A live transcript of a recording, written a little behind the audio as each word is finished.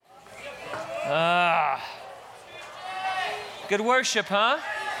Good worship, huh?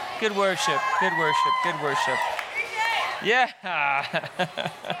 Good worship, good worship, good worship. Yeah.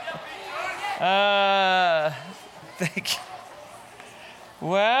 Thank you.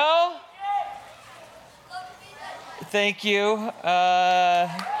 Well, thank you. How's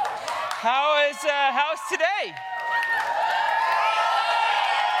today?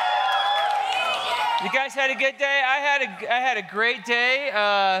 You guys had a good day? I had a great day.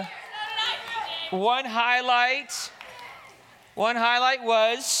 One highlight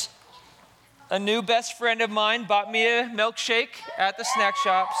was a new best friend of mine bought me a milkshake at the snack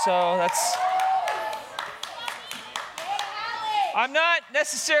shop. So that's. I'm not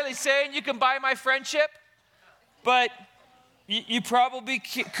necessarily saying you can buy my friendship, but you probably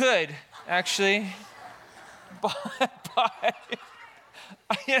could actually buy.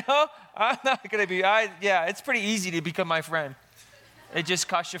 I'm not going to be, it's pretty easy to become my friend. It just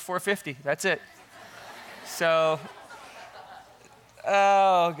costs you $4.50. That's it. So,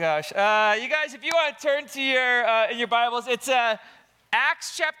 oh gosh. You guys, if you want to turn to in your Bibles, it's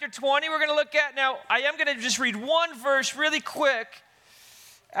Acts chapter 20 we're going to look at. Now, I am going to just read one verse really quick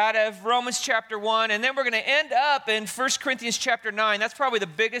out of Romans chapter 1, and then we're going to end up in 1 Corinthians chapter 9. That's probably the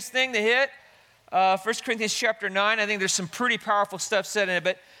biggest thing to hit. 1 Corinthians chapter 9, I think there's some pretty powerful stuff said in it,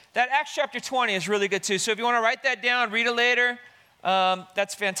 but that Acts chapter 20 is really good too. So if you want to write that down, read it later,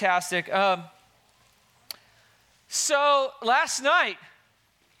 that's fantastic. So last night,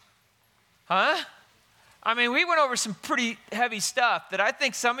 we went over some pretty heavy stuff that I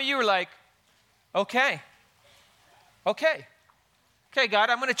think some of you were like, okay, God,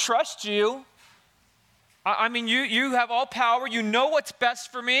 I'm going to trust you. You have all power. You know what's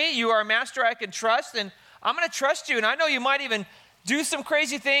best for me. You are a master I can trust, and I'm going to trust you. And I know you might even do some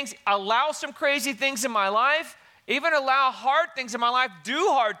crazy things, allow some crazy things in my life, even allow hard things in my life, do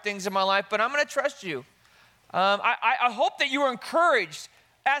hard things in my life, but I'm going to trust you. I hope that you are encouraged,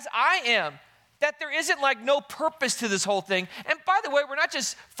 as I am, that there isn't like no purpose to this whole thing. And by the way, we're not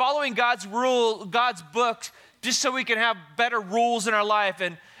just following God's rule, God's book, just so we can have better rules in our life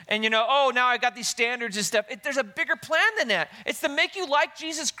and now I got these standards and stuff. There's a bigger plan than that. It's to make you like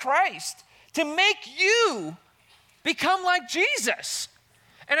Jesus Christ, to make you become like Jesus.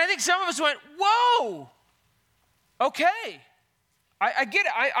 And I think some of us went, whoa, okay. I get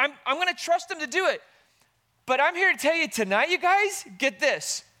it. I'm going to trust him to do it. But I'm here to tell you tonight, you guys, get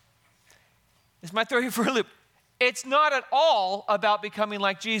this. This might throw you for a loop. It's not at all about becoming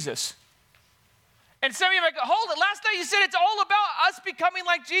like Jesus. And some of you might go, hold it, last night you said it's all about us becoming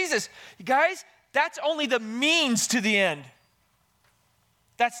like Jesus. You guys, that's only the means to the end.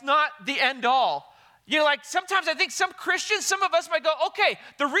 That's not the end all. Sometimes I think some Christians, some of us might go, okay,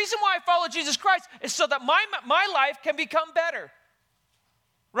 the reason why I follow Jesus Christ is so that my life can become better.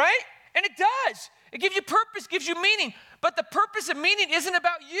 Right? And it does. It gives you purpose, gives you meaning. But the purpose and meaning isn't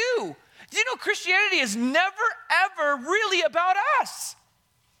about you. Do you know Christianity is never, ever really about us?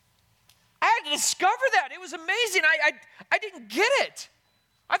 I had to discover that. It was amazing. I didn't get it.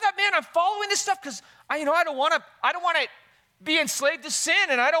 I thought, man, I'm following this stuff because I don't want to be enslaved to sin,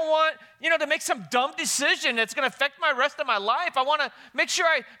 and I don't want to make some dumb decision that's going to affect my rest of my life. I want to make sure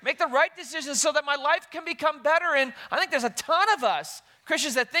I make the right decisions so that my life can become better. And I think there's a ton of us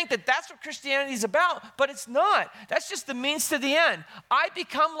Christians that think that that's what Christianity is about, but it's not. That's just the means to the end. I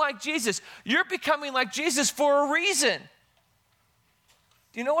become like Jesus. You're becoming like Jesus for a reason.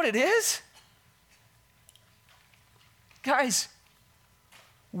 Do you know what it is? Guys,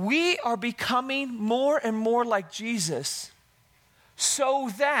 we are becoming more and more like Jesus so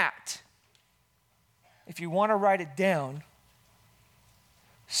that, if you want to write it down,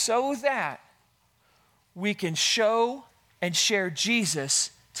 so that we can show and share Jesus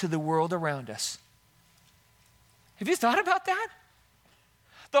to the world around us. Have you thought about that?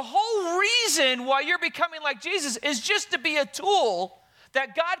 The whole reason why you're becoming like Jesus is just to be a tool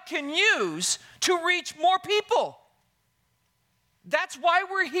that God can use to reach more people. That's why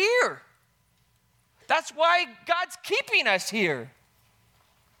we're here. That's why God's keeping us here.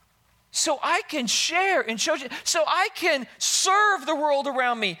 So I can share and show, so I can serve the world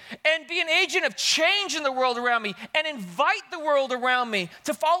around me and be an agent of change in the world around me and invite the world around me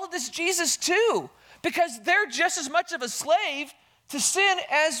to follow this Jesus too, because they're just as much of a slave to sin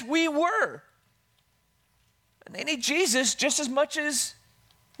as we were. And they need Jesus just as much as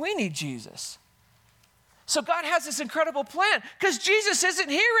we need Jesus. So God has this incredible plan because Jesus isn't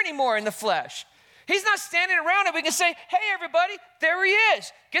here anymore in the flesh. He's not standing around and we can say, hey, everybody, there he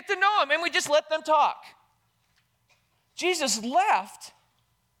is. Get to know him. And we just let them talk. Jesus left,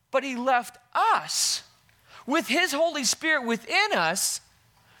 but he left us with his Holy Spirit within us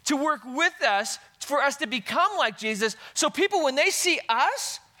to work with us for us to become like Jesus. So people, when they see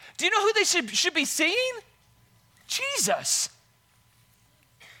us, do you know who they should be seeing? Jesus.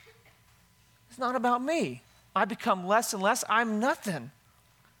 It's not about me. I become less and less. I'm nothing.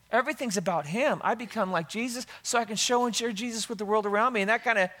 Everything's about him. I become like Jesus so I can show and share Jesus with the world around me. And that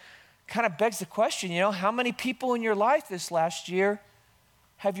kind of begs the question, how many people in your life this last year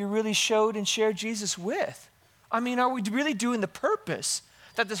have you really showed and shared Jesus with? I mean, are we really doing the purpose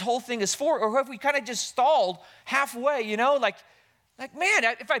that this whole thing is for? Or have we kind of just stalled halfway, like, man,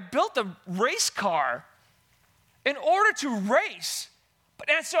 if I built a race car in order to race,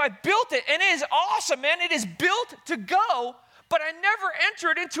 and so I built it, and it is awesome, man. It is built to go, but I never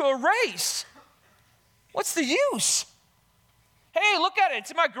entered into a race. What's the use? Hey, look at it.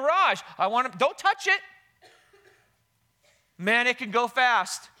 It's in my garage. Don't touch it. Man, it can go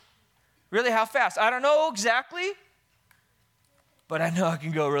fast. Really, how fast? I don't know exactly, but I know it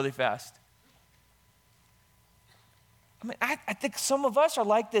can go really fast. I mean, I think some of us are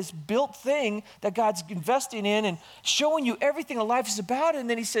like this built thing that God's investing in and showing you everything a life is about, and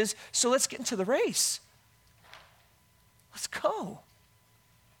then he says, so let's get into the race. Let's go.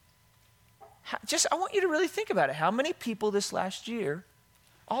 I want you to really think about it. How many people this last year,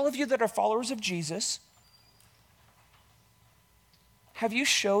 all of you that are followers of Jesus, have you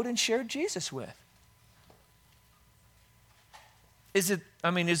showed and shared Jesus with? Is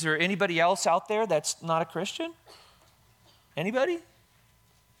there anybody else out there that's not a Christian? Anybody?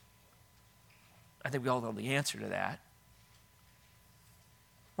 I think we all know the answer to that.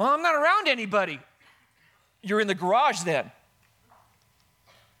 Well, I'm not around anybody. You're in the garage then.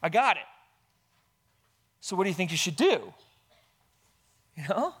 I got it. So what do you think you should do?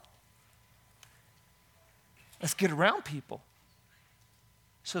 Let's get around people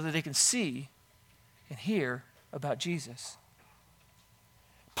so that they can see and hear about Jesus.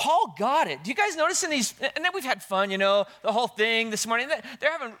 Paul got it. Do you guys notice in these, and then we've had fun, the whole thing this morning.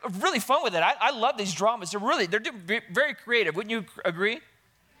 They're having really fun with it. I love these dramas. They're very creative. Wouldn't you agree?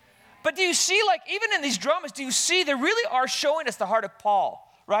 But do you see, even in these dramas, do you see they really are showing us the heart of Paul,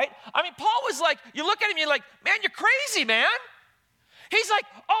 right? I mean, Paul was like, you look at him, you're like, man, you're crazy, man. He's like,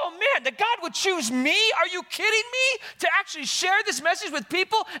 oh man, that God would choose me? Are you kidding me? To actually share this message with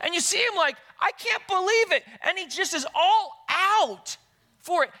people? And you see him like, I can't believe it. And he just is all out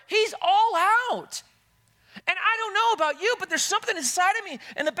for it. He's all out. And I don't know about you, but there's something inside of me,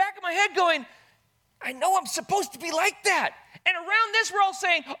 in the back of my head going, I know I'm supposed to be like that. And around this, we're all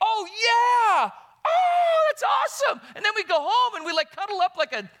saying, oh yeah, oh, that's awesome. And then we go home and we cuddle up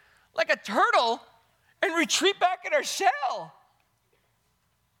like a turtle and retreat back in our shell.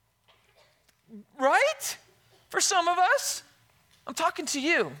 Right? For some of us, I'm talking to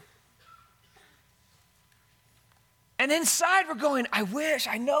you. And inside we're going, I wish,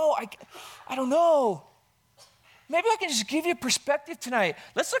 I know, I don't know. Maybe I can just give you a perspective tonight.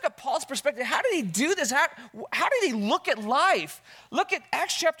 Let's look at Paul's perspective. How did he do this? How did he look at life? Look at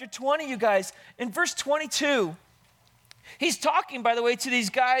Acts chapter 20, you guys. In verse 22, he's talking, by the way, to these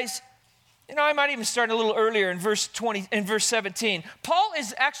guys. I might even start a little earlier in verse 17. Paul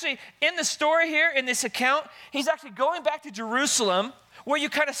is actually in the story here, in this account, he's actually going back to Jerusalem, where you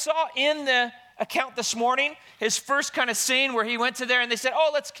kind of saw in the account this morning, his first kind of scene where he went to there and they said,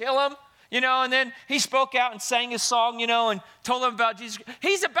 oh, let's kill him. And then he spoke out and sang his song, and told them about Jesus.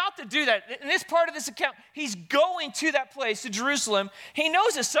 He's about to do that. In this part of this account, he's going to that place, to Jerusalem. He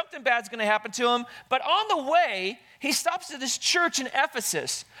knows that something bad's going to happen to him, but on the way, he stops at this church in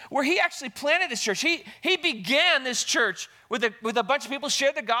Ephesus, where he actually planted this church. He began this church with a bunch of people,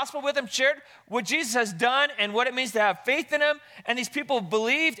 shared the gospel with him, shared what Jesus has done and what it means to have faith in him, and these people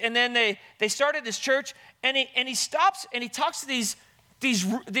believed, and then they started this church, and he stops and he talks to these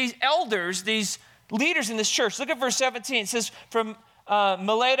elders, these leaders in this church. Look at verse 17. It says, from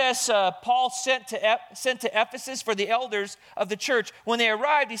Miletus, Paul sent to Ephesus for the elders of the church. When they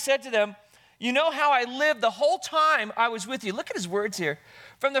arrived, he said to them, you know how I lived the whole time I was with you. Look at his words here.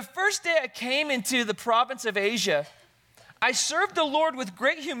 From the first day I came into the province of Asia, I served the Lord with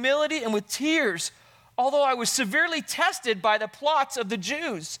great humility and with tears, although I was severely tested by the plots of the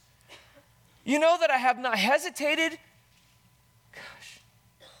Jews. You know that I have not hesitated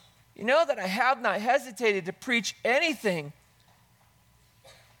to preach anything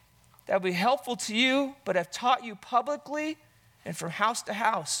that would be helpful to you, but have taught you publicly and from house to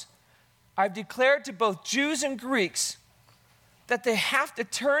house. I've declared to both Jews and Greeks that they have to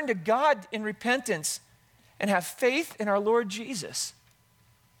turn to God in repentance and have faith in our Lord Jesus.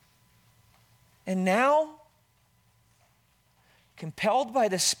 And now, compelled by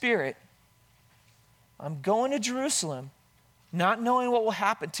the Spirit, I'm going to Jerusalem not knowing what will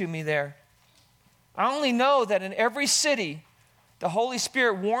happen to me there. I only know that in every city, the Holy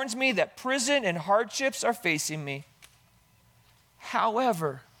Spirit warns me that prison and hardships are facing me.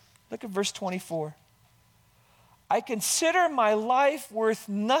 However, look at verse 24. I consider my life worth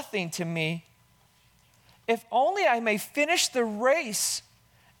nothing to me, if only I may finish the race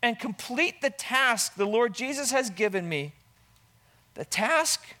and complete the task the Lord Jesus has given me, the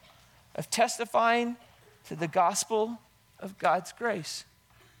task of testifying to the gospel of God's grace.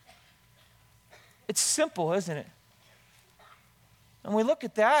 It's simple, isn't it? And we look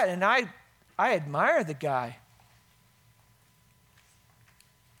at that, and I admire the guy.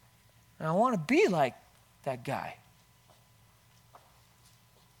 And I want to be like that guy.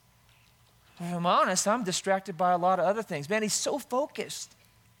 If I'm honest, I'm distracted by a lot of other things. Man, he's so focused.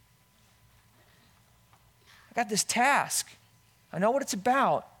 I got this task. I know what it's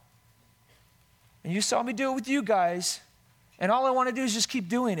about. And you saw me do it with you guys. And all I want to do is just keep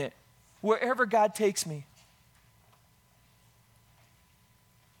doing it wherever God takes me.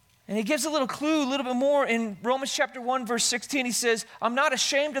 And he gives a little clue, a little bit more in Romans chapter 1, verse 16. He says, I'm not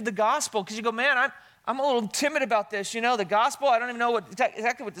ashamed of the gospel. Because you go, man, I'm a little timid about this. You know, the gospel, I don't even know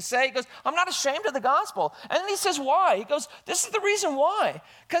exactly what to say. He goes, I'm not ashamed of the gospel. And then he says, why? He goes, this is the reason why.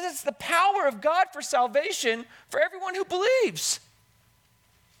 Because it's the power of God for salvation for everyone who believes.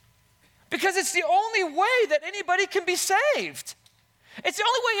 Because it's the only way that anybody can be saved. It's the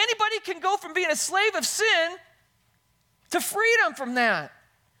only way anybody can go from being a slave of sin to freedom from that,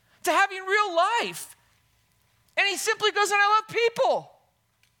 to having real life. And he simply goes, and I love people.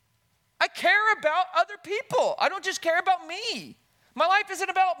 I care about other people. I don't just care about me. My life isn't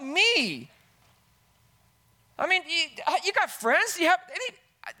about me. I mean, you got friends? You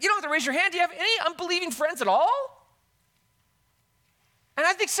don't have to raise your hand. Do you have any unbelieving friends at all? And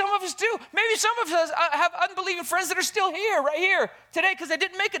I think some of us do. Maybe some of us have unbelieving friends that are still here, right here, today, because they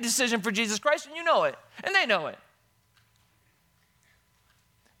didn't make a decision for Jesus Christ, and you know it, and they know it.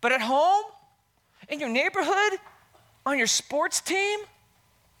 But at home, in your neighborhood, on your sports team,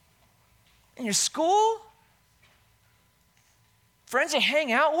 in your school, friends you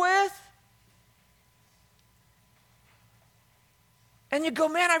hang out with, and you go,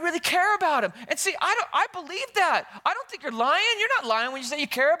 man, I really care about him. And see, I believe that. I don't think you're lying. You're not lying when you say you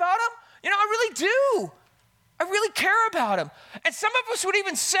care about him. You know, I really do. I really care about him. And some of us would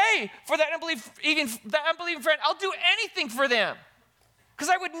even say for that unbelieving friend, I'll do anything for them. Because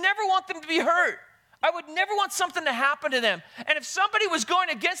I would never want them to be hurt. I would never want something to happen to them. And if somebody was going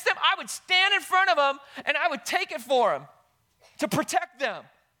against them, I would stand in front of them and I would take it for them to protect them.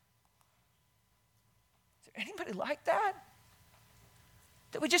 Is there anybody like that?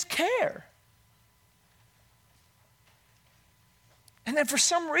 That we just care. And then for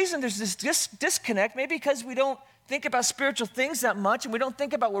some reason there's this disconnect, maybe because we don't think about spiritual things that much and we don't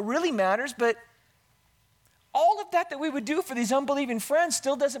think about what really matters, but all of that we would do for these unbelieving friends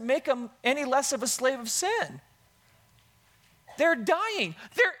still doesn't make them any less of a slave of sin. They're dying.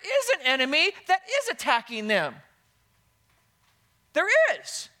 There is an enemy that is attacking them. There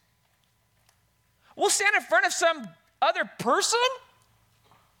is. We'll stand in front of some other person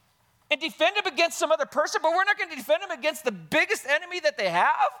and defend him against some other person, but we're not going to defend him against the biggest enemy that they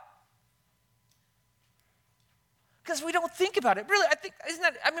have? Because we don't think about it. Really,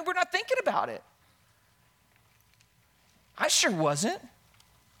 we're not thinking about it. I sure wasn't.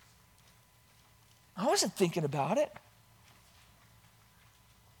 I wasn't thinking about it.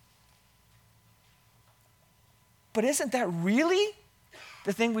 But isn't that really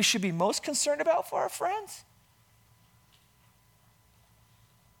the thing we should be most concerned about for our friends?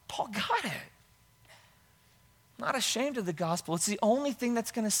 Paul got it. Not ashamed of the gospel. It's the only thing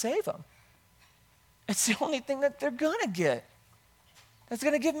that's going to save them. It's the only thing that they're going to get that's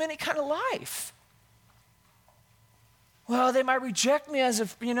going to give them any kind of life. Well, they might reject me as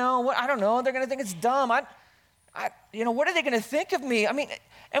if, I don't know, they're going to think it's dumb. What are they going to think of me? I mean,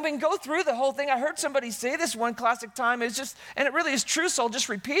 and we can go through the whole thing. I heard somebody say this one classic time. It's just, and it really is true, so I'll just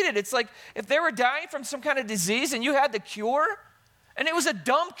repeat it. It's like if they were dying from some kind of disease and you had the cure, and it was a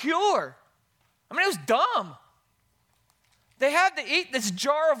dumb cure. I mean, it was dumb. They had to eat this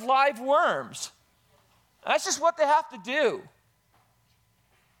jar of live worms. That's just what they have to do.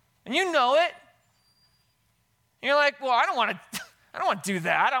 And you know it. And you're like, well, I don't want to do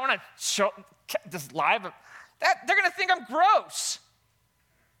that. I want to show this live. They're going to think I'm gross.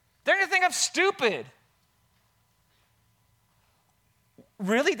 They're going to think I'm stupid.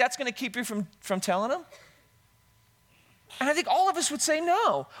 Really? That's going to keep you from telling them? And I think all of us would say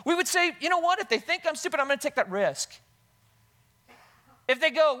no. We would say, you know what? If they think I'm stupid, I'm going to take that risk. If they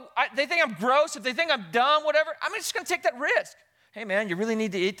go, they think I'm gross, if they think I'm dumb, whatever, I'm just going to take that risk. Hey, man, you really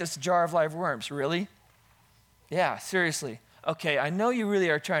need to eat this jar of live worms. Really? Yeah, seriously. Okay, I know you really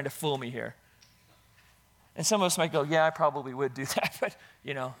are trying to fool me here. And some of us might go, yeah, I probably would do that. But,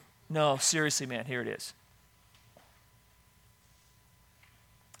 no, seriously, man, here it is.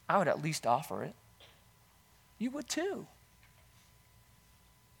 I would at least offer it. You would too.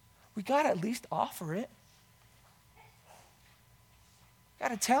 We got to at least offer it. Got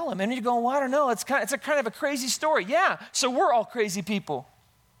to tell them. And you're going, well, I don't know. It's kind of a crazy story. Yeah, so we're all crazy people.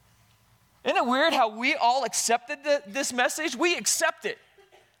 Isn't it weird how we all accepted this message? We accept it.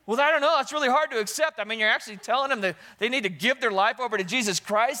 Well, I don't know. It's really hard to accept. I mean, you're actually telling them that they need to give their life over to Jesus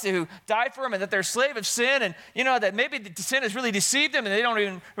Christ who died for them and that they're a slave of sin and, that maybe the sin has really deceived them and they don't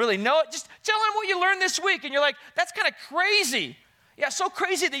even really know it. Just tell them what you learned this week. And you're like, that's kind of crazy. Yeah, so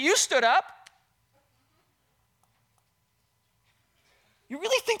crazy that you stood up. You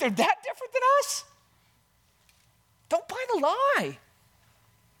really think they're that different than us? Don't buy the lie.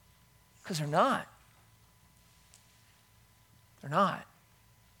 Because they're not. They're not.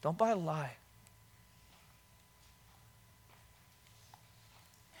 Don't buy the lie.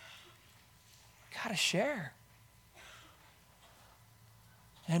 Gotta share.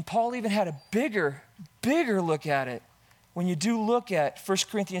 And Paul even had a bigger look at it when you do look at 1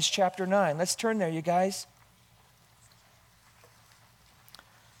 Corinthians chapter 9. Let's turn there, you guys.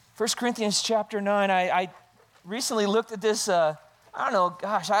 1 Corinthians chapter 9, I recently looked at this, I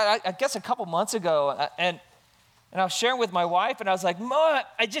guess a couple months ago, and I was sharing with my wife, and I was like, Ma,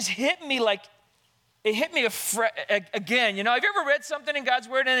 it just hit me like, it hit me again. Have you ever read something in God's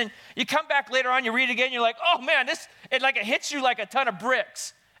Word, and then you come back later on, you read it again, you're like, oh man, it hits you like a ton of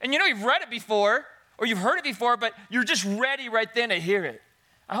bricks. And you've read it before, or you've heard it before, but you're just ready right then to hear it.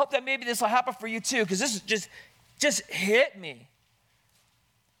 I hope that maybe this will happen for you too, because this is just hit me.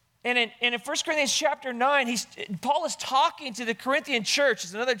 And in 1 Corinthians chapter 9, Paul is talking to the Corinthian church.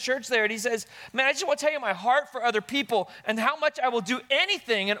 There's another church there, and he says, man, I just want to tell you my heart for other people and how much I will do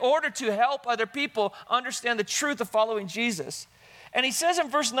anything in order to help other people understand the truth of following Jesus. And he says in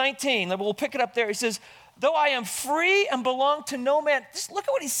verse 19, we'll pick it up there, he says, though I am free and belong to no man. Just look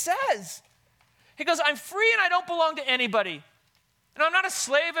at what he says. He goes, I'm free and I don't belong to anybody. And I'm not a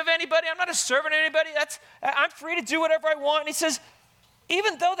slave of anybody. I'm not a servant of anybody. I'm free to do whatever I want. And he says,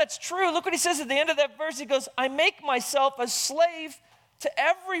 even though that's true, look what he says at the end of that verse. He goes, I make myself a slave to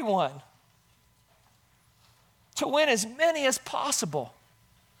everyone to win as many as possible.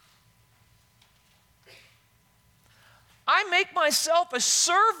 I make myself a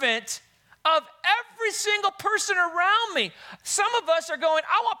servant of every single person around me. Some of us are going,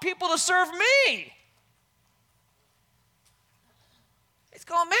 I want people to serve me. It's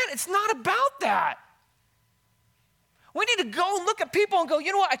going, man, it's not about that. We need to go and look at people and go,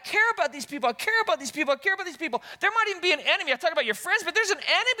 you know what? I care about these people. I care about these people. I care about these people. There might even be an enemy. I talk about your friends, but there's an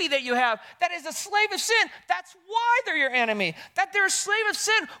enemy that you have that is a slave of sin. That's why they're your enemy. That they're a slave of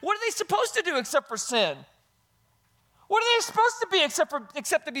sin. What are they supposed to do except for sin? What are they supposed to be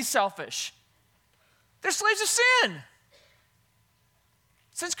except to be selfish? They're slaves of sin.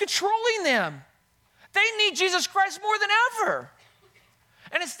 Sin's controlling them. They need Jesus Christ more than ever.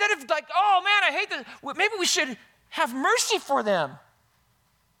 And instead of like, oh man, I hate this, maybe we should have mercy for them.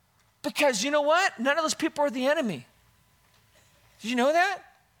 Because you know what? None of those people are the enemy. Did you know that?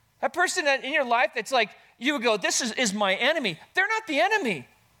 That person that in your life that's like, you would go, this is my enemy. They're not the enemy.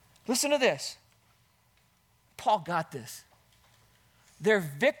 Listen to this. Paul got this. They're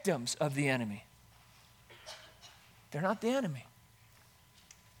victims of the enemy. They're not the enemy.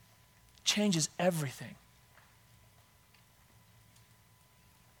 Changes everything.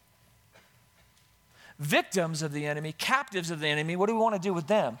 Victims of the enemy, captives of the enemy, what do we want to do with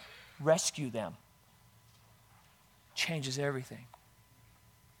them? Rescue them. Changes everything.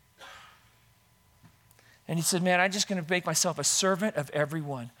 And he said, man, I'm just going to make myself a servant of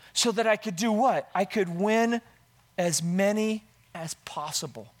everyone so that I could do what? I could win as many as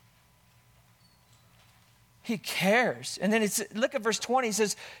possible. He cares. And then look at verse 20. He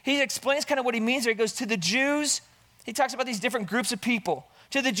says, he explains kind of what he means there. He goes, to the Jews, he talks about these different groups of people.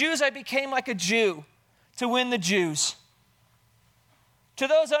 To the Jews, I became like a Jew to win the Jews. To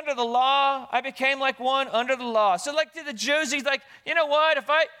those under the law, I became like one under the law. So like to the Jews, he's like, you know what, if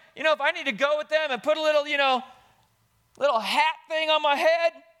I need to go with them and put a little, little hat thing on my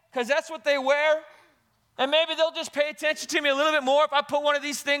head, because that's what they wear, and maybe they'll just pay attention to me a little bit more if I put one of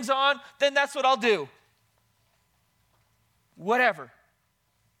these things on, then that's what I'll do. Whatever.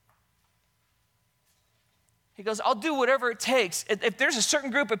 He goes, I'll do whatever it takes. If there's a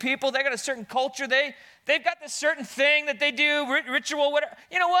certain group of people, they got a certain culture, they've got this certain thing that they do, ritual, whatever.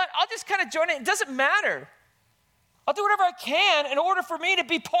 You know what? I'll just kind of join it. It doesn't matter. I'll do whatever I can in order for me to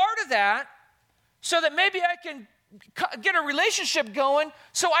be part of that so that maybe I can get a relationship going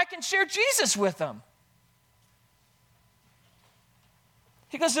so I can share Jesus with them.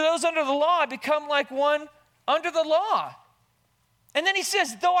 He goes, to those under the law, I become like one under the law. And then he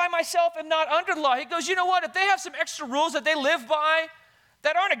says, though I myself am not under the law. He goes, you know what? If they have some extra rules that they live by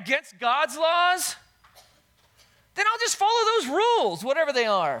that aren't against God's laws, then I'll just follow those rules, whatever they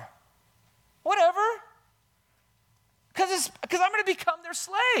are. Whatever. Because I'm going to become their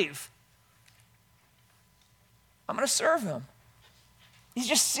slave. I'm going to serve him. You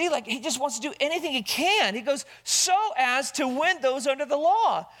just see, like, he just wants to do anything he can. He goes, so as to win those under the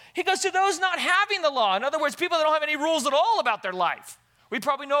law. He goes, to those not having the law. In other words, people that don't have any rules at all about their life. We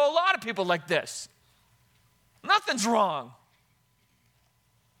probably know a lot of people like this. Nothing's wrong.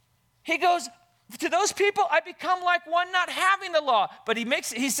 He goes, to those people, I become like one not having the law. But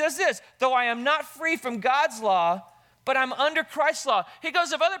he says this, though I am not free from God's law, but I'm under Christ's law. He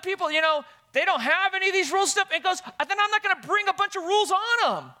goes, if other people, they don't have any of these rules stuff, it goes, then I'm not going to bring a bunch of rules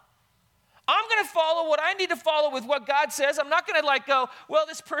on them. I'm going to follow what I need to follow with what God says. I'm not going to go, well,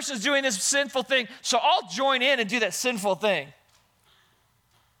 this person's doing this sinful thing, so I'll join in and do that sinful thing.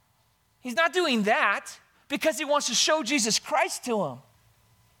 He's not doing that because he wants to show Jesus Christ to him.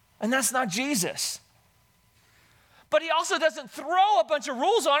 And that's not Jesus. But he also doesn't throw a bunch of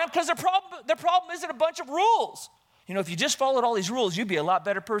rules on him because the problem isn't a bunch of rules. If you just followed all these rules, you'd be a lot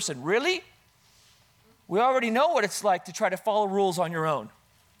better person. Really? We already know what it's like to try to follow rules on your own.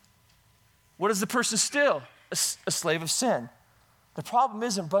 What is the person still? A slave of sin. The problem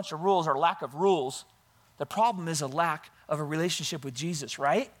isn't a bunch of rules or lack of rules. The problem is a lack of a relationship with Jesus,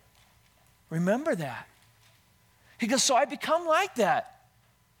 right? Remember that. He goes, so I become like that.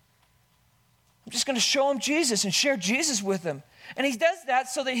 I'm just going to show him Jesus and share Jesus with him. And he does that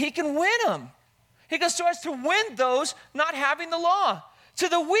so that he can win them. He goes, so as to win those not having the law. To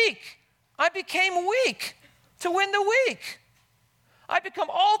the weak, I became weak to win the weak. I become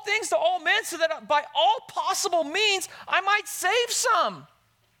all things to all men so that by all possible means I might save some.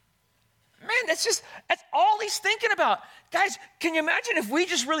 Man, that's all he's thinking about. Guys, can you imagine if we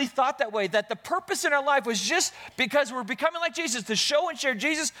just really thought that way, that the purpose in our life was just because we're becoming like Jesus, to show and share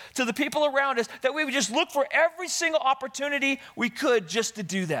Jesus to the people around us, that we would just look for every single opportunity we could just to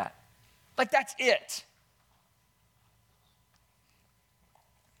do that. Like, that's it.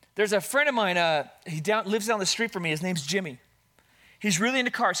 There's a friend of mine, lives down the street from me. His name's Jimmy. He's really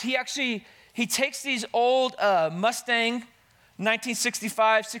into cars. He takes these old Mustang,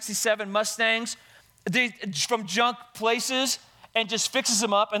 1965, 67 Mustangs from junk places and just fixes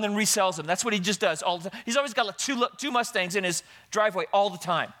them up and then resells them. That's what he just does all the time. He's always got like two Mustangs in his driveway all the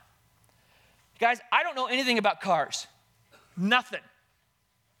time. Guys, I don't know anything about cars. Nothing.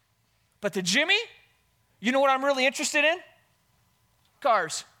 But to Jimmy, you know what I'm really interested in?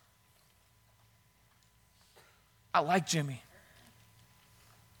 Cars. I like Jimmy.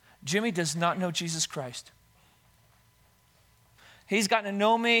 Jimmy does not know Jesus Christ. He's gotten to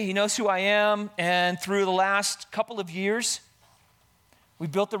know me. He knows who I am. And through the last couple of years, we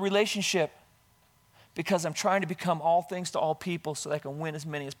built a relationship because I'm trying to become all things to all people so that I can win as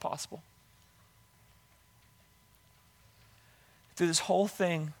many as possible. Through this whole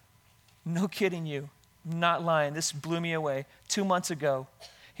thing, no kidding you, not lying, this blew me away. 2 months ago,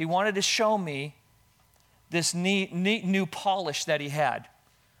 he wanted to show me this neat new polish that he had.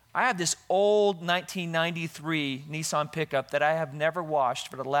 I have this old 1993 Nissan pickup that I have never washed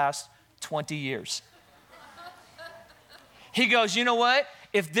for the last 20 years. He goes, you know what?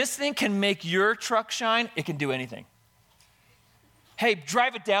 If this thing can make your truck shine, it can do anything. Hey,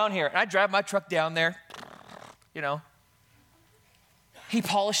 drive it down here. And I drive my truck down there, He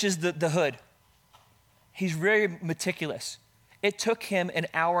polishes the hood. He's very meticulous. It took him an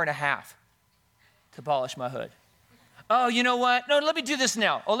hour and a half to polish my hood. Oh, you know what? No, let me do this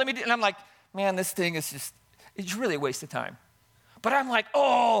now. And I'm like, man, this thing is it's really a waste of time. But I'm like,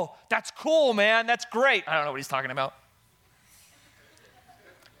 oh, that's cool, man. That's great. I don't know what he's talking about.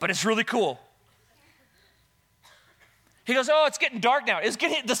 But it's really cool. He goes, oh, it's getting dark now.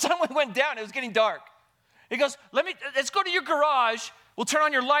 The sun went down. It was getting dark. He goes, let's go to your garage. We'll turn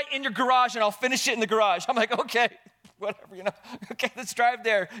on your light in your garage and I'll finish it in the garage. I'm like, okay, whatever, Okay, let's drive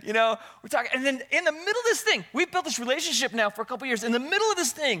there, We're talking. And then in the middle of this thing, we've built this relationship now for a couple years. In the middle of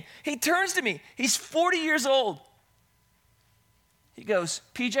this thing, he turns to me. He's 40 years old. He goes,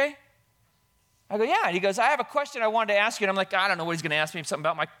 PJ? I go, yeah. And he goes, I have a question I wanted to ask you. And I'm like, I don't know what he's going to ask me, something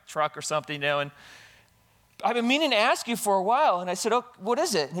about my truck or something, But I've been meaning to ask you for a while. And I said, oh, what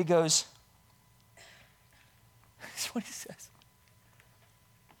is it? And he goes, that's what he says.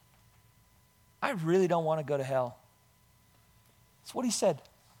 I really don't want to go to hell. That's what he said,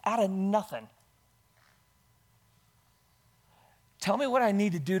 out of nothing. Tell me what I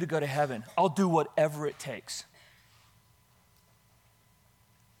need to do to go to heaven. I'll do whatever it takes.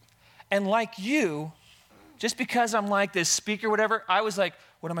 And like you, just because I'm like this speaker, whatever, I was like,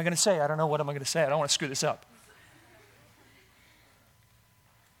 what am I going to say? I don't know what am I going to say. I don't want to screw this up.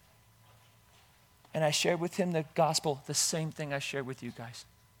 And I shared with him the gospel, the same thing I shared with you guys.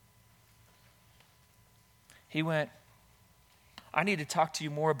 He went, I need to talk to you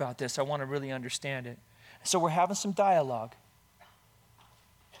more about this. I want to really understand it. So we're having some dialogue.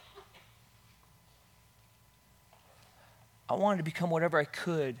 I wanted to become whatever I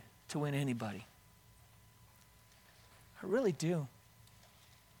could to win anybody. I really do.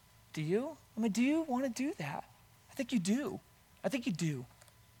 Do you? I mean, do you want to do that? I think you do. I think you do.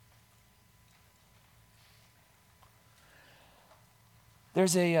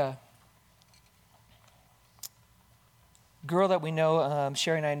 There's a girl that we know,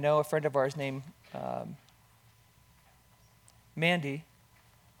 Sherry and I know, a friend of ours named Mandy,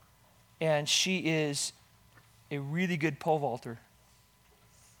 and she is a really good pole vaulter.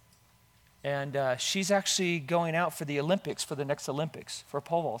 And she's actually going out for the Olympics, for the next Olympics, for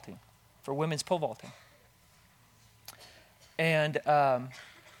pole vaulting, for women's pole vaulting. And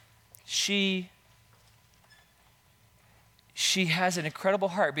she has an incredible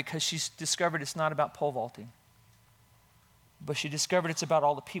heart because she's discovered it's not about pole vaulting. But she discovered it's about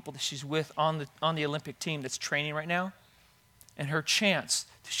all the people that she's with on the Olympic team that's training right now, and her chance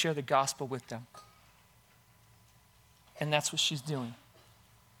to share the gospel with them. And that's what she's doing.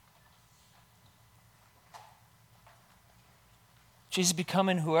 She's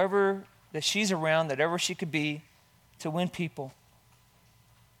becoming whoever that she's around, that ever she could be, to win people.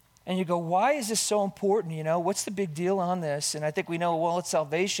 And you go, why is this so important? You know, what's the big deal on this? And I think we know, well, it's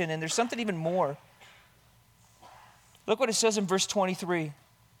salvation, and there's something even more. Look what it says in verse 23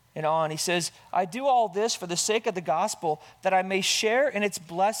 and on. He says, I do all this for the sake of the gospel, that I may share in its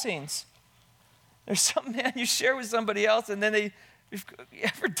blessings. There's some man you share with somebody else, and then you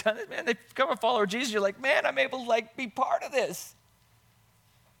ever done it, man? They become a follower of Jesus. You're like, man, I'm able to be part of this.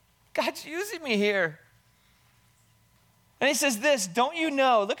 God's using me here. And he says this, don't you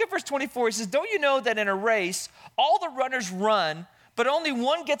know, look at verse 24. He says, don't you know that in a race, all the runners run, but only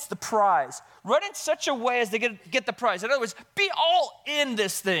one gets the prize. Run in such a way as they get the prize. In other words, be all in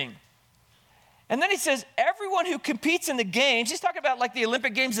this thing. And then he says, everyone who competes in the games, he's talking about like the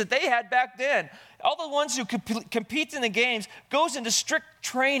Olympic Games that they had back then. All the ones who compete in the games goes into strict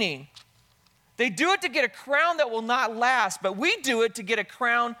training. They do it to get a crown that will not last, but we do it to get a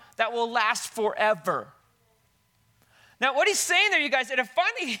crown that will last forever. Now, what he's saying there, you guys, and it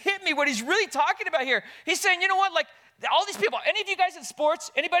finally hit me what he's really talking about here. He's saying, you know what, like all these people, any of you guys in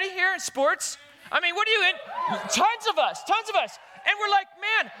sports, anybody here in sports? I mean, what are you in? Tons of us. And we're like,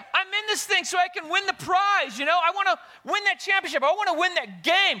 man, I'm in this thing so I can win the prize, you know? I want to win that championship. I want to win that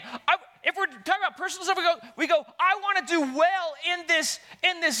game. If we're talking about personal stuff, we go, I want to do well in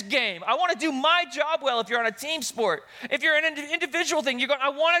this game. I want to do my job well if you're on a team sport. If you're in an individual thing, you're going, I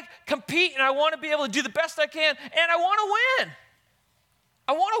want to compete and I want to be able to do the best I can and I want to win.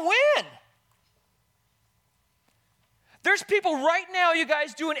 I want to win. There's people right now, you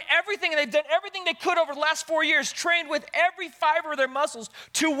guys, doing everything, and they've done everything they could over the last 4 years, trained with every fiber of their muscles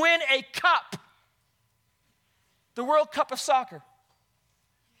to win a cup. The World Cup of Soccer.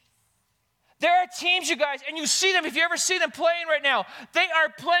 There are teams, you guys, and you see them, if you ever see them playing right now, they are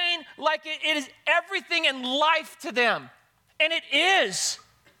playing like it is everything in life to them. And it is.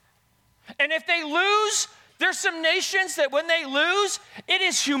 And if they lose, there's some nations that when they lose, it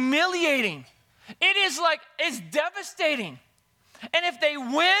is humiliating. It is it's devastating. And if they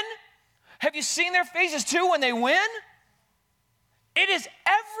win, have you seen their faces too when they win? It is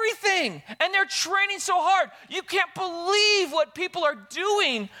everything. And they're training so hard. You can't believe what people are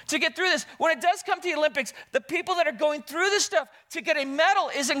doing to get through this. When it does come to the Olympics, the people that are going through this stuff to get a medal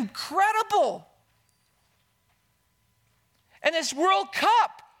is incredible. And this World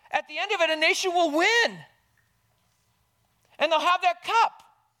Cup, at the end of it, a nation will win. And they'll have that cup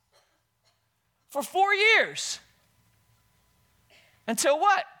for 4 years. Until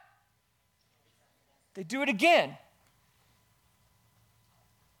what? They do it again.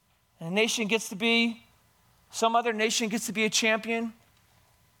 And some other nation gets to be a champion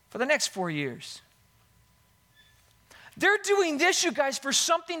for the next 4 years. They're doing this, you guys, for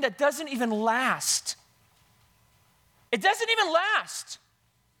something that doesn't even last. It doesn't even last.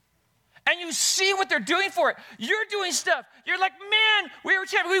 and you see what they're doing for it. You're doing stuff. You're like, man, we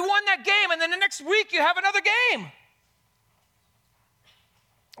won that game, and then the next week you have another game.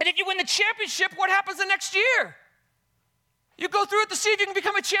 And if you win the championship, what happens the next year? You go through it to see if you can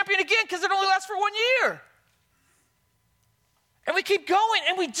become a champion again because it only lasts for 1 year. And we keep going,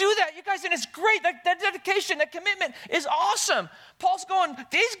 and we do that, you guys, and it's great. That dedication, that commitment is awesome. Paul's going,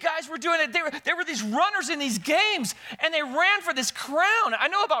 these guys were doing it. They were these runners in these games, and they ran for this crown. I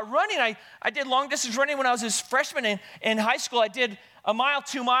know about running. I did long-distance running when I was a freshman in high school. I did a mile,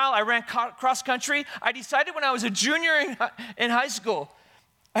 2 mile. I ran cross-country. I decided when I was a junior in high school,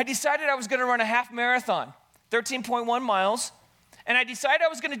 I decided I was going to run a half marathon, 13.1 miles, and I decided I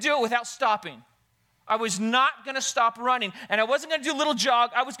was going to do it without stopping. I was not going to stop running, and I wasn't going to do a little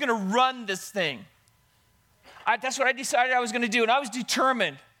jog. I was going to run this thing. That's what I decided I was going to do, and I was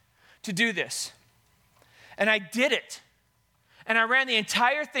determined to do this. And I did it, and I ran the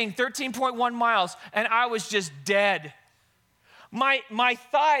entire thing, 13.1 miles, and I was just dead. My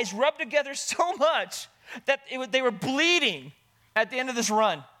thighs rubbed together so much that they were bleeding at the end of this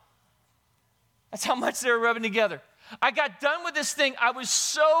run. That's how much they were rubbing together. I got done with this thing. I was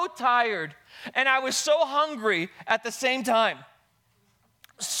so tired, and I was so hungry at the same time.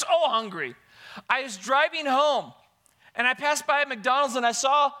 So hungry. I was driving home, and I passed by a McDonald's, and I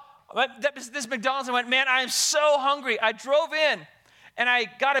saw this McDonald's, and I went, man, I am so hungry. I drove in, and I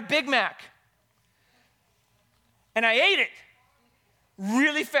got a Big Mac, and I ate it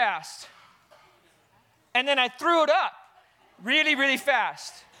really fast. And then I threw it up really, really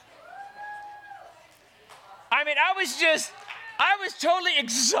fast. I mean, I was totally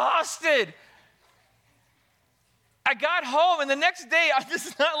exhausted. I got home, and the next day, I'm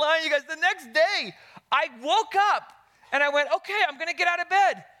just not lying, you guys, the next day, I woke up, and I went, okay, I'm going to get out of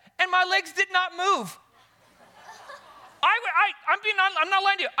bed. And my legs did not move. I'm not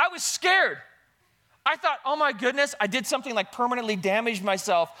lying to you. I was scared. I thought, oh my goodness, I did something like permanently damaged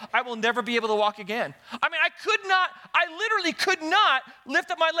myself. I will never be able to walk again. I mean, I literally could not lift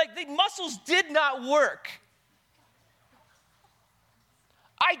up my leg. The muscles did not work.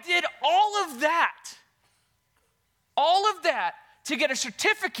 I did all of that to get a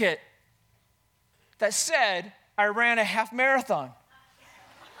certificate that said I ran a half marathon.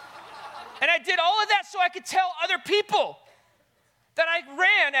 And I did all of that so I could tell other people that I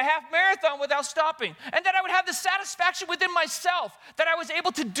ran a half marathon without stopping, and that I would have the satisfaction within myself that I was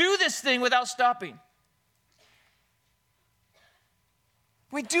able to do this thing without stopping.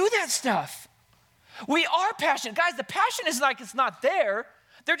 We do that stuff. We are passionate. Guys, the passion is like it's not there.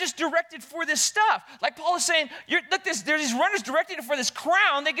 They're just directed for this stuff. Like Paul is saying, look, there's these runners directed for this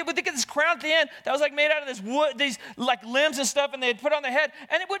crown. They get this crown at the end that was like made out of this wood, these like limbs and stuff, and they'd put on their head,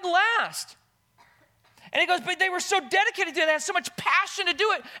 and it wouldn't last. And he goes, but they were so dedicated to it. They had so much passion to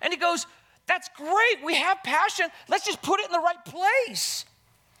do it. And he goes, that's great. We have passion. Let's just put it in the right place.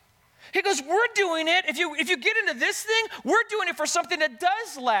 He goes, we're doing it. If you get into this thing, we're doing it for something that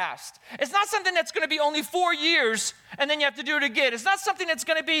does last. It's not something that's going to be only 4 years and then you have to do it again. It's not something that's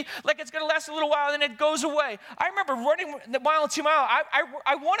going to be like it's going to last a little while and then it goes away. I remember running the mile and 2 mile.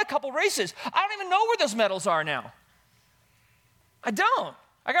 I won a couple races. I don't even know where those medals are now. I don't.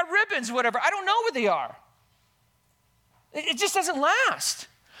 I got ribbons, whatever. I don't know where they are. It just doesn't last.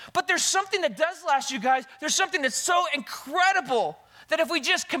 But there's something that does last, you guys. There's something that's so incredible that if we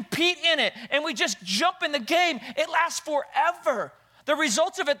just compete in it and we just jump in the game, it lasts forever. The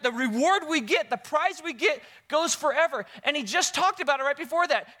results of it, the reward we get, the prize we get goes forever. And he just talked about it right before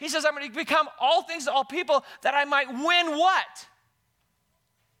that. He says, I'm going to become all things to all people that I might win what?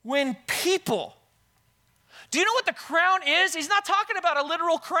 Win people. Do you know what the crown is? He's not talking about a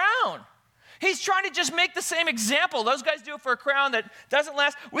literal crown. He's trying to just make the same example. Those guys do it for a crown that doesn't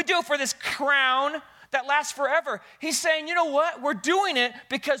last. We do it for this crown that lasts forever. He's saying, you know what? We're doing it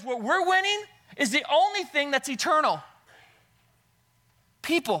because what we're winning is the only thing that's eternal.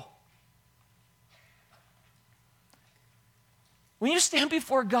 People. When you stand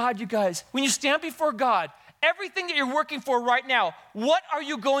before God, you guys, when you stand before God, everything that you're working for right now, what are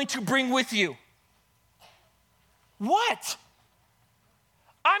you going to bring with you? What?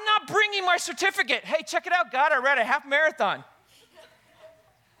 I'm not bringing my certificate. Hey, check it out, God, I ran a half marathon.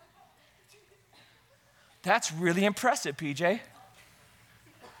 That's really impressive, PJ.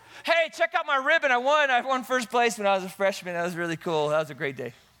 Hey, check out my ribbon. I won first place when I was a freshman. That was really cool. That was a great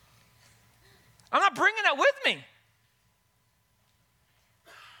day. I'm not bringing that with me.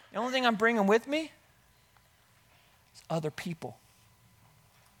 The only thing I'm bringing with me is other people.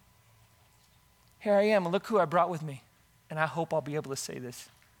 Here I am, and look who I brought with me. And I hope I'll be able to say this.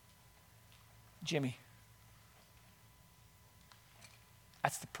 Jimmy.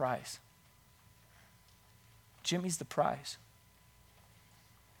 That's the prize. Jimmy's the prize.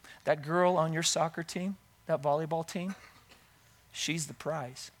 That girl on your soccer team, that volleyball team, she's the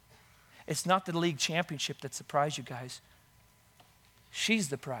prize. It's not the league championship that's the prize, you guys. She's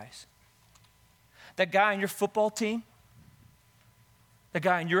the prize. That guy on your football team, the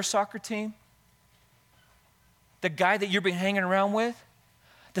guy on your soccer team, the guy that you've been hanging around with,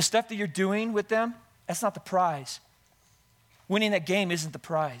 the stuff that you're doing with them, that's not the prize. Winning that game isn't the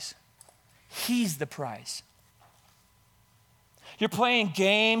prize. He's the prize. You're playing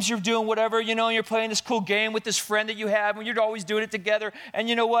games, you're doing whatever, you're playing this cool game with this friend that you have, and you're always doing it together, and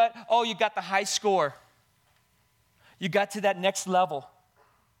you know what? Oh, you got the high score. You got to that next level.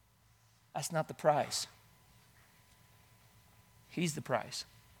 That's not the prize. He's the prize.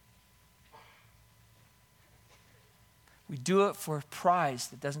 We do it for a prize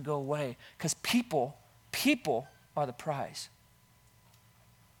that doesn't go away, because people are the prize.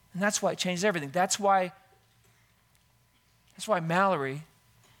 And that's why it changes everything. That's why Mallory,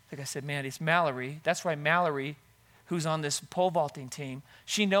 I think I said Mandy, it's Mallory. That's why Mallory, who's on this pole vaulting team,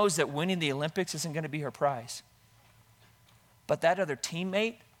 she knows that winning the Olympics isn't going to be her prize. But that other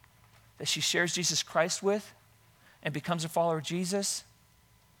teammate that she shares Jesus Christ with and becomes a follower of Jesus,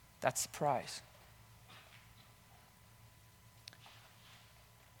 that's the prize.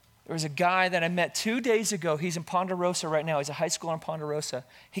 There was a guy that I met 2 days ago. He's in Ponderosa right now. He's a high schooler in Ponderosa.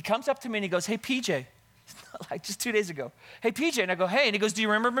 He comes up to me and he goes, "Hey, PJ." Like just 2 days ago. "Hey, PJ." And I go, "Hey." And he goes, "Do you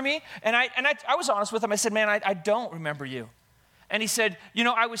remember me?" And I was honest with him. I said, "Man, I don't remember you." And he said,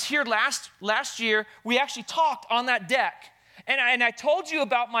 "I was here last year. We actually talked on that deck. And I told you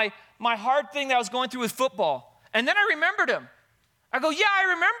about my hard thing that I was going through with football." And then I remembered him. I go, "Yeah, I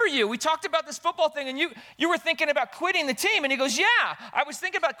remember you. We talked about this football thing, and you were thinking about quitting the team." And he goes, "Yeah, I was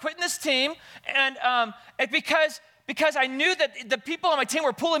thinking about quitting this team, and because I knew that the people on my team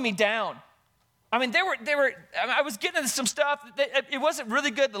were pulling me down. I mean, I was getting into some stuff. It wasn't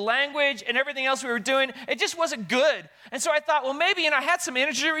really good, the language and everything else we were doing. It just wasn't good. And so I thought, well, maybe, I had some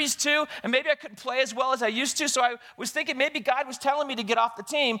injuries too, and maybe I couldn't play as well as I used to. So I was thinking maybe God was telling me to get off the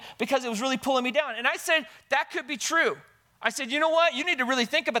team because it was really pulling me down." And I said, that could be true. I said, "You know what? You need to really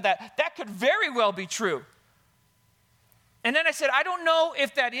think about that. That could very well be true." And then I said, "I don't know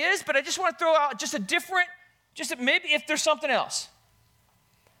if that is, but I just want to throw out maybe if there's something else."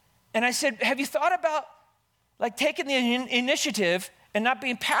 And I said, "Have you thought about taking the initiative and not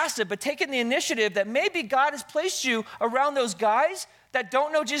being passive, but taking the initiative that maybe God has placed you around those guys that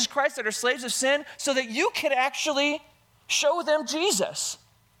don't know Jesus Christ, that are slaves of sin, so that you could actually show them Jesus?"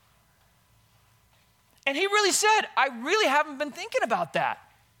 And he really said, "I really haven't been thinking about that.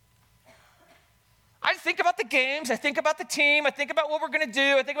 I think about the games, I think about the team, I think about what we're going to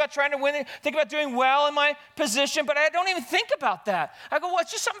do, I think about trying to win, I think about doing well in my position, but I don't even think about that." I go, "Well,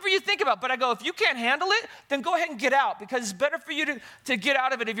 it's just something for you to think about." But I go, "If you can't handle it, then go ahead and get out, because it's better for you to get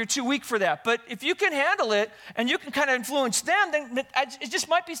out of it if you're too weak for that. But if you can handle it and you can kind of influence them, then it just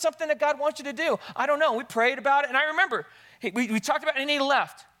might be something that God wants you to do." I don't know. We prayed about it, and I remember we talked about it, and he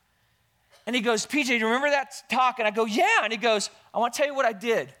left. And he goes, "PJ, do you remember that talk?" And I go, "Yeah." And he goes, "I want to tell you what I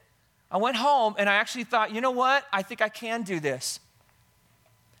did. I went home and I actually thought, you know what? I think I can do this."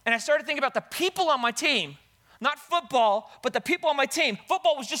 And I started thinking about the people on my team, not football, but the people on my team.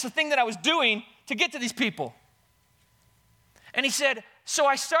 Football was just a thing that I was doing to get to these people. And he said, so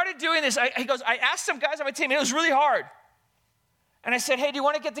I started doing this. He goes, "I asked some guys on my team, and it was really hard. And I said, 'Hey, do you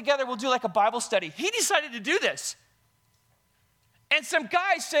want to get together? We'll do like a Bible study.' He decided to do this. And some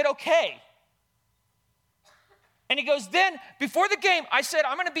guys said, okay. And he goes, then before the game, I said,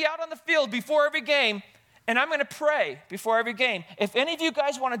 I'm going to be out on the field before every game, and I'm going to pray before every game. If any of you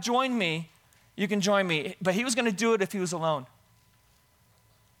guys want to join me, you can join me. But he was going to do it if he was alone.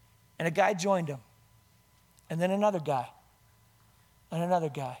 And a guy joined him. And then another guy. And another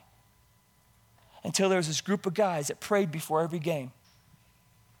guy. Until there was this group of guys that prayed before every game.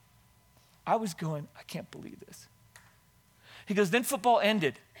 I was going, I can't believe this. He goes, then football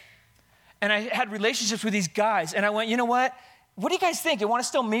ended. And I had relationships with these guys. And I went, you know what? What do you guys think? You want to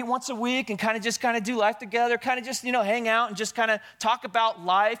still meet once a week and kind of do life together, kind of just, hang out and just kind of talk about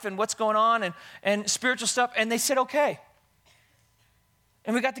life and what's going on and spiritual stuff? And they said, okay.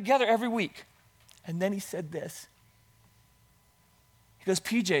 And we got together every week. And then he said this. He goes,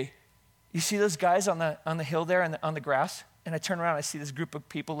 PJ, you see those guys on the hill there and on the grass? And I turn around, I see this group of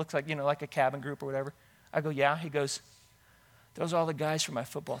people, looks like, like a cabin group or whatever. I go, yeah. He goes, those are all the guys from my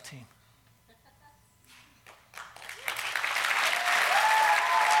football team.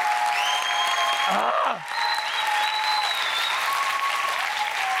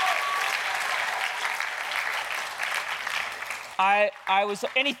 I was,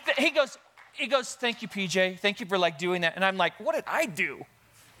 and he goes, he goes, thank you, PJ. Thank you for like doing that. And I'm like, what did I do?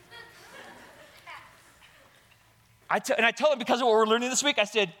 And I told him, because of what we're learning this week, I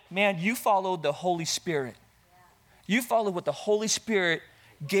said, man, you followed the Holy Spirit. You followed what the Holy Spirit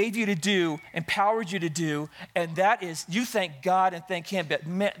gave you to do, empowered you to do, and that is, you thank God and thank him. But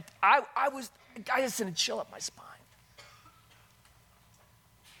man, I just didn't chill up my spine.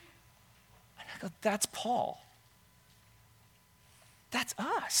 And I go, that's Paul. That's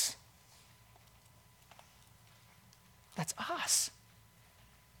us. That's us.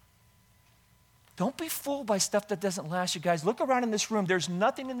 Don't be fooled by stuff that doesn't last, you guys. Look around in this room. There's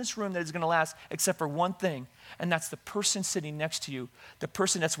nothing in this room that is going to last except for one thing, and that's the person sitting next to you, the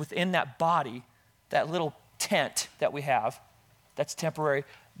person that's within that body, that little tent that we have that's temporary.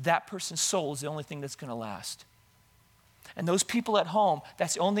 That person's soul is the only thing that's going to last. And those people at home,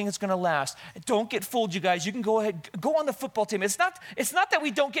 that's the only thing that's going to last. Don't get fooled, you guys. You can go ahead, go on the football team. It's not that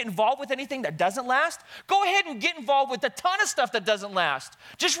we don't get involved with anything that doesn't last. Go ahead and get involved with a ton of stuff that doesn't last.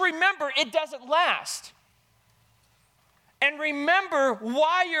 Just remember, it doesn't last. And remember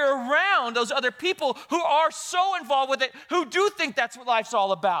why you're around those other people who are so involved with it, who do think that's what life's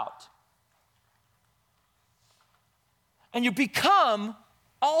all about. And you become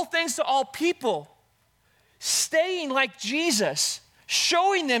all things to all people. Staying like Jesus,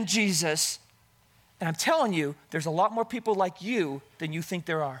 showing them Jesus. And I'm telling you, there's a lot more people like you than you think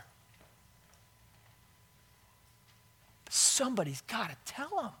there are. But somebody's got to tell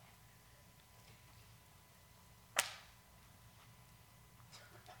them.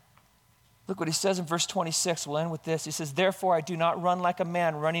 Look what he says in verse 26. We'll end with this. He says, therefore I do not run like a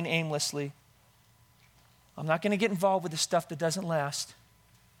man running aimlessly. I'm not going to get involved with the stuff that doesn't last.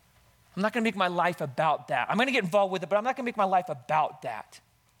 I'm not going to make my life about that. I'm going to get involved with it, but I'm not going to make my life about that.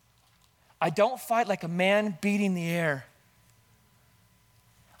 I don't fight like a man beating the air.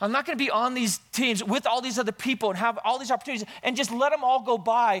 I'm not going to be on these teams with all these other people and have all these opportunities and just let them all go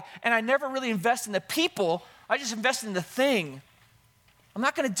by, and I never really invest in the people. I just invest in the thing. I'm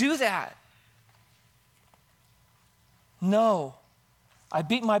not going to do that. No. I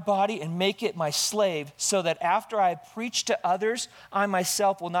beat my body and make it my slave so that after I preach to others, I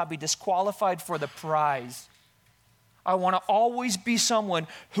myself will not be disqualified for the prize. I want to always be someone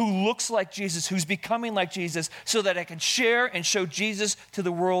who looks like Jesus, who's becoming like Jesus, so that I can share and show Jesus to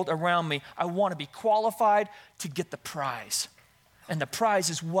the world around me. I want to be qualified to get the prize. And the prize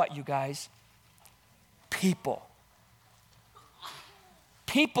is what, you guys? People.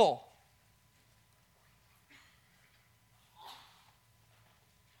 People.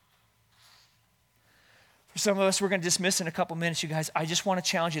 For some of us, we're going to dismiss in a couple minutes, you guys. I just want to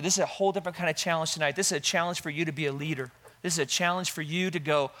challenge you. This is a whole different kind of challenge tonight. This is a challenge for you to be a leader. This is a challenge for you to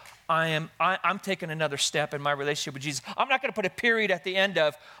go, I'm taking another step in my relationship with Jesus. I'm not going to put a period at the end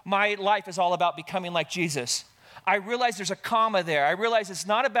of my life is all about becoming like Jesus. I realize there's a comma there. I realize it's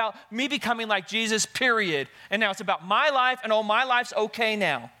not about me becoming like Jesus, period. And now it's about my life, and my life's okay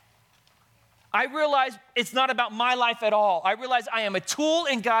now. I realize it's not about my life at all. I realize I am a tool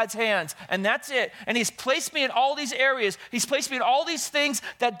in God's hands, and that's it. And he's placed me in all these areas. He's placed me in all these things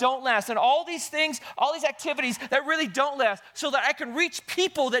that don't last, and all these things, all these activities that really don't last, so that I can reach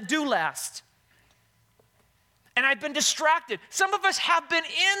people that do last. And I've been distracted. Some of us have been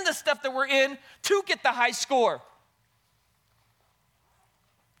in the stuff that we're in to get the high score.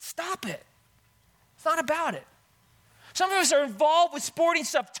 Stop it. It's not about it. Some of us are involved with sporting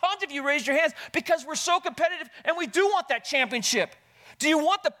stuff. Tons of you raised your hands because we're so competitive and we do want that championship. Do you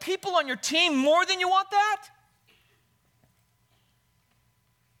want the people on your team more than you want that?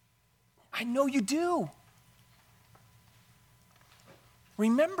 I know you do.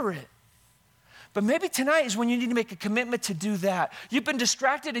 Remember it. But maybe tonight is when you need to make a commitment to do that. You've been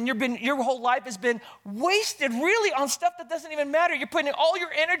distracted and your whole life has been wasted really on stuff that doesn't even matter. You're putting all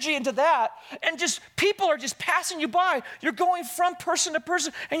your energy into that, and just people are just passing you by. You're going from person to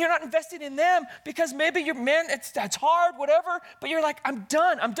person and you're not investing in them because maybe that's hard, whatever, but you're like, I'm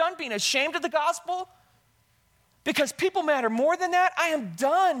done. I'm done being ashamed of the gospel because people matter more than that. I am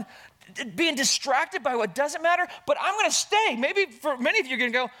done being distracted by what doesn't matter, but I'm going to stay. Maybe for many of you, you're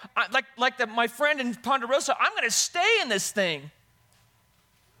going to go, my friend in Ponderosa, I'm going to stay in this thing.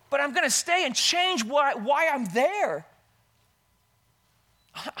 But I'm going to stay and change why I'm there.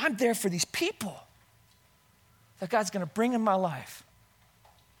 I'm there for these people that God's going to bring in my life.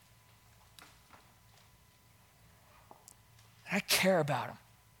 I care about them.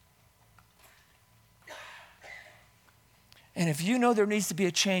 And if you know there needs to be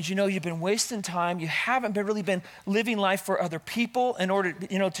a change, you know you've been wasting time, you haven't really been living life for other people in order,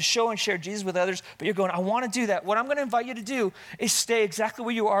 to show and share Jesus with others, but you're going, I want to do that. What I'm going to invite you to do is stay exactly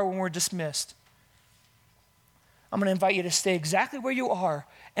where you are when we're dismissed. I'm going to invite you to stay exactly where you are.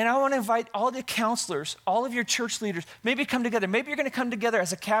 And I want to invite all the counselors, all of your church leaders, maybe come together. Maybe you're going to come together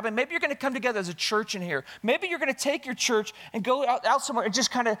as a cabin. Maybe you're going to come together as a church in here. Maybe you're going to take your church and go out somewhere and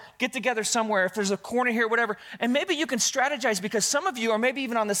just kind of get together somewhere. If there's a corner here, whatever. And maybe you can strategize because some of you are maybe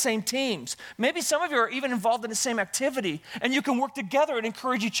even on the same teams. Maybe some of you are even involved in the same activity. And you can work together and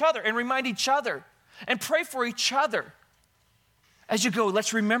encourage each other and remind each other and pray for each other. As you go,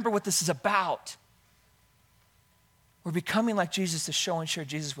 let's remember what this is about. We're becoming like Jesus to show and share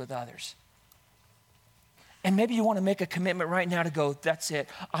Jesus with others. And maybe you want to make a commitment right now to go, that's it.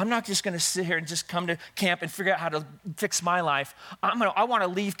 I'm not just going to sit here and just come to camp and figure out how to fix my life. I want to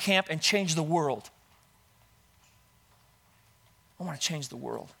leave camp and change the world. I want to change the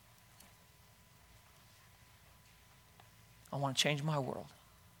world. I want to change my world.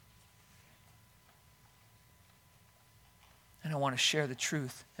 And I want to share the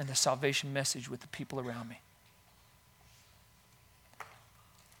truth and the salvation message with the people around me.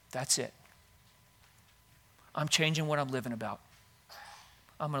 That's it. I'm changing what I'm living about.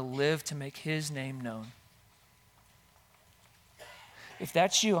 I'm going to live to make his name known. If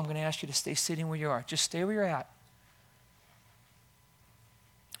that's you, I'm going to ask you to stay sitting where you are. Just stay where you're at.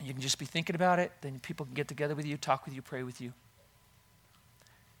 You can just be thinking about it. Then people can get together with you, talk with you, pray with you.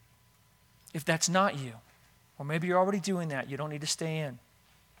 If that's not you, or maybe you're already doing that, you don't need to stay in.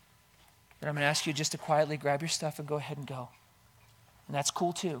 Then I'm going to ask you just to quietly grab your stuff and go ahead and go. And that's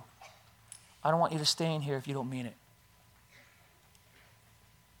cool too. I don't want you to stay in here if you don't mean it.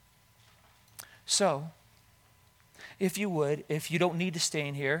 So, if you would, if you don't need to stay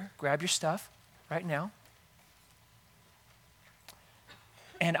in here, grab your stuff right now.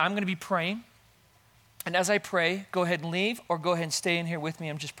 And I'm going to be praying. And as I pray, go ahead and leave or go ahead and stay in here with me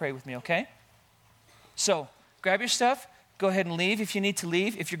and just pray with me, okay? So, grab your stuff. Go ahead and leave if you need to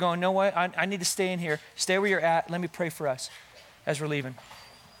leave. If you're going, no way, I need to stay in here. Stay where you're at. Let me pray for us as we're leaving.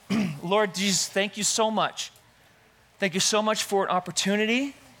 Lord Jesus, thank you so much. Thank you so much for an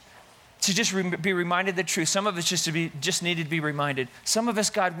opportunity to just be reminded of the truth. Some of us just needed to be reminded. Some of us,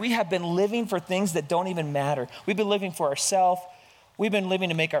 God, we have been living for things that don't even matter. We've been living for ourselves. We've been living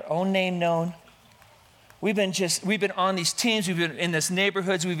to make our own name known. We've been on these teams. We've been in these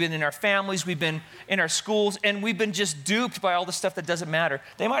neighborhoods. We've been in our families. We've been in our schools. And we've been just duped by all the stuff that doesn't matter.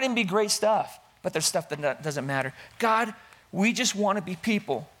 They might even be great stuff, but there's stuff that doesn't matter. God, we just want to be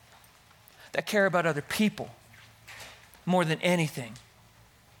people that care about other people more than anything.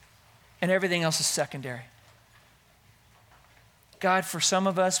 And everything else is secondary. God, for some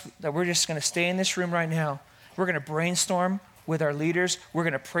of us, that we're just going to stay in this room right now. We're going to brainstorm with our leaders. We're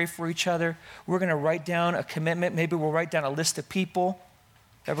going to pray for each other. We're going to write down a commitment. Maybe we'll write down a list of people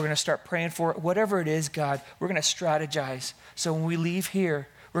that we're going to start praying for. Whatever it is, God, we're going to strategize. So when we leave here,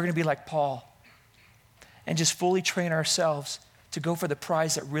 we're going to be like Paul and just fully train ourselves to go for the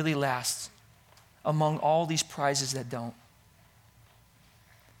prize that really lasts among all these prizes that don't.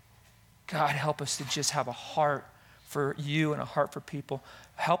 God, help us to just have a heart for you and a heart for people.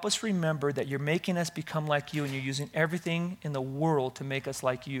 Help us remember that you're making us become like you and you're using everything in the world to make us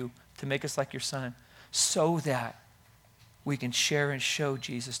like you, to make us like your son, so that we can share and show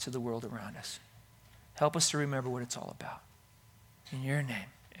Jesus to the world around us. Help us to remember what it's all about. In your name,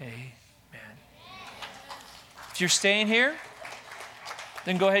 amen. If you're staying here,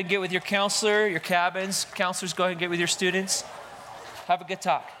 then go ahead and get with your counselor, your cabins. Counselors, go ahead and get with your students. Have a good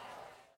talk.